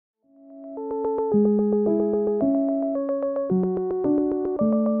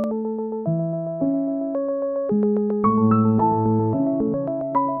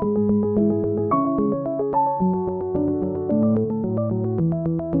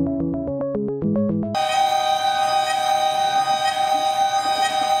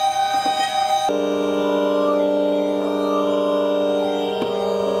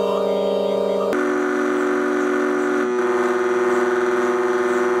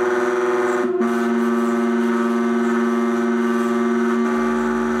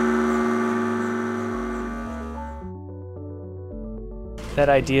That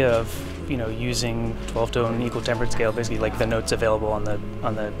idea of, using 12-tone equal tempered scale, basically like the notes available on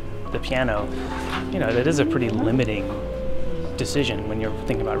the piano, that is a pretty limiting decision when you're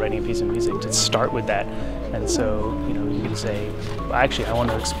thinking about writing a piece of music, to start with that. And so, you can say, well, actually, I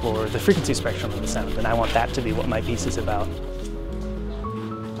want to explore the frequency spectrum of the sound, and I want that to be what my piece is about.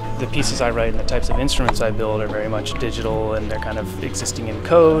 The pieces I write and the types of instruments I build are very much digital, and they're kind of existing in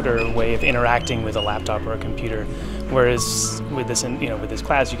code or a way of interacting with a laptop or a computer. Whereas with this, with this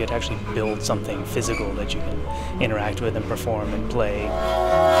class, you get to actually build something physical that you can interact with and perform and play.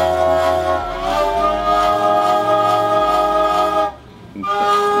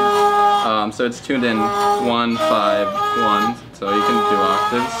 So it's tuned in 1, 5, 1, so you can do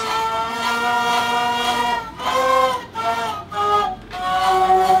octaves.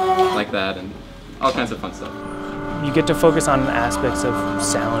 Like that, and all kinds of fun stuff. You get to focus on aspects of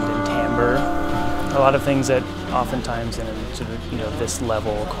sound and timbre. A lot of things that oftentimes in a sort of, this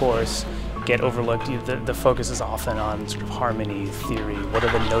level course get overlooked. The focus is often on sort of harmony, theory, what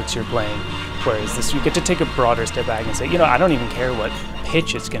are the notes you're playing, whereas this, you get to take a broader step back and say, I don't even care what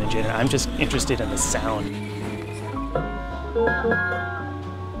pitch it's going to generate, I'm just interested in the sound.